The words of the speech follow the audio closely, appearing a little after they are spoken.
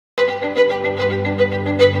Good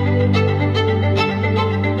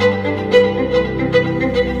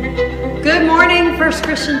morning, First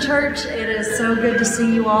Christian Church. It is so good to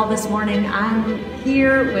see you all this morning. I'm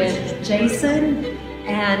here with Jason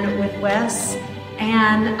and with Wes,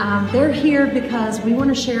 and they're here because we want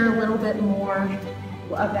to share a little bit more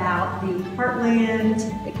about the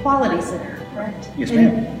Heartland Equality Center, correct? Yes,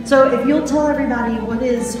 ma'am. So if you'll tell everybody, what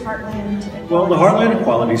is Heartland Equality Well, the Heartland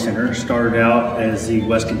Equality Center started out as the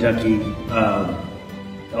West Kentucky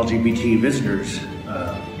LGBT visitor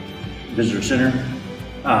center,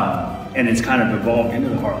 and it's kind of evolved into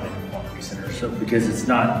the Heartland Equality Center. So because it's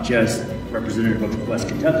not just representative of West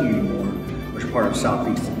Kentucky anymore, which are part of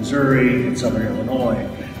Southeastern Missouri and Southern Illinois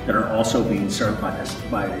that are also being served by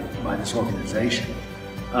this organization.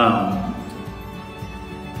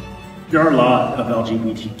 There are a lot of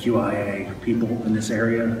LGBTQIA people in this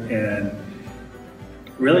area, and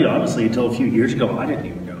really, honestly, until a few years ago, I didn't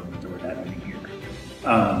even know that there were that many here.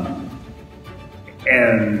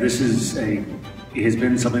 And this is it has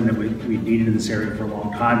been something that we needed in this area for a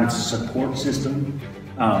long time. It's a support system.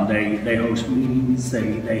 They host meetings,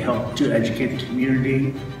 they help to educate the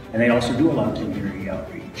community, and they also do a lot of community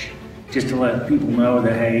outreach, just to let people know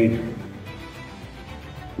that, hey,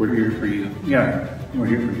 we're here for you. Yeah, we're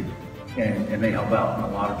here for you. And they help out in a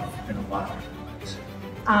lot of different ways.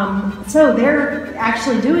 So they're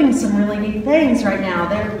actually doing some really neat things right now.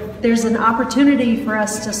 There's an opportunity for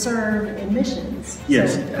us to serve in missions.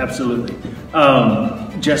 Yes, absolutely.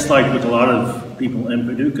 Just like with a lot of people in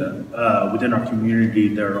Paducah, within our community,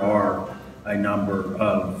 there are a number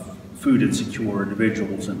of food insecure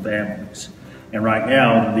individuals and families. And right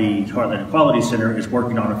now, the Heartland Equality Center is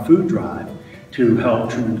working on a food drive to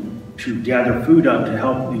help to gather food up to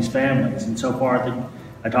help these families. And so far,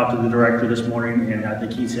 I talked to the director this morning, and I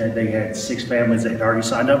think he said they had 6 families that had already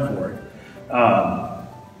signed up for it.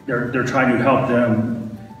 They're trying to help them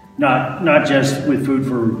not just with food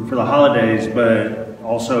for the holidays, but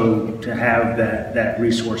also to have that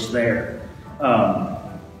resource there. A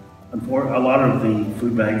lot of the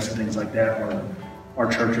food banks and things like that are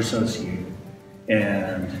church associated,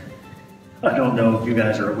 and I don't know if you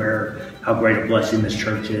guys are aware how great a blessing this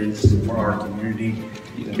church is for our community,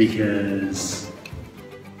 because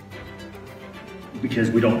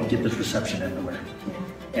we don't get this reception everywhere,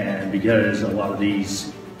 and because a lot of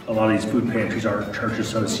these food pantries are church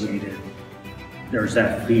associated. There's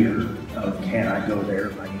that fear of, can I go there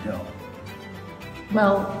if I need help?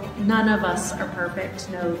 Well, none of us are perfect.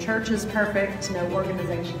 No church is perfect. No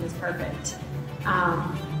organization is perfect.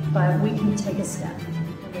 But we can take a step.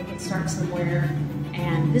 We can start somewhere,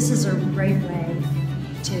 and this is a great way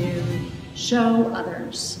to show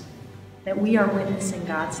others that we are witnessing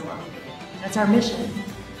God's love. That's our mission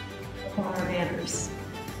on our banners,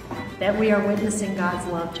 that we are witnessing God's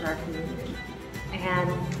love to our community. And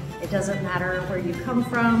it doesn't matter where you come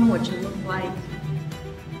from, what you look like,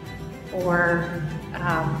 or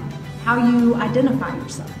how you identify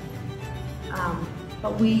yourself.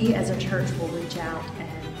 But we as a church will reach out and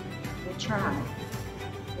we'll try.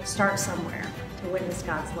 We'll start somewhere to witness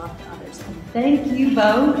God's love to others. And thank you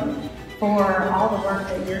both for all the work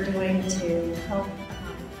that you're doing to help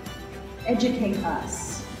educate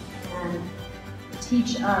us and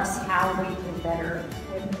teach us how we can better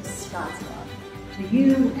witness God's love to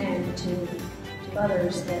you and to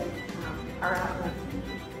others that are out in the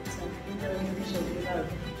community. So we really appreciate you both.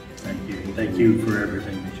 Thank you. Thank you for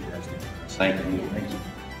everything that you guys do. Thank you. Thank you.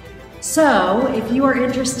 So, if you are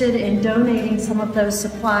interested in donating some of those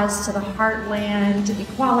supplies to the Heartland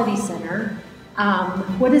Equality Center,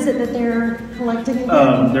 what is it that they're collecting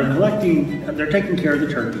again? They're taking care of the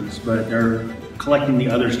turkeys, but they're collecting the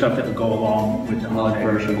other stuff that would go along with the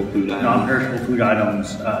non-perishable food items. Non-perishable food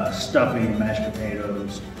items, stuffing, mashed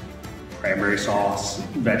potatoes, cranberry sauce,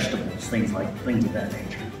 vegetables, things of that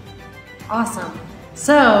nature. Awesome.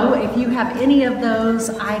 So if you have any of those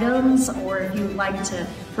items, or if you would like to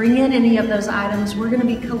bring in any of those items, we're going to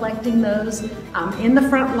be collecting those in the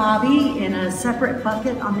front lobby in a separate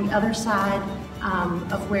bucket on the other side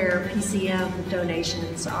of where PCM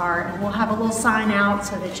donations are. And we'll have a little sign out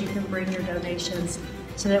so that you can bring your donations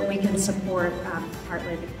so that we can support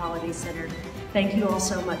Heartland Equality Center. Thank you all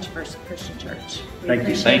so much, First Christian Church. Thank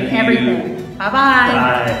you. Appreciate everything. Bye-bye.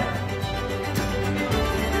 Bye.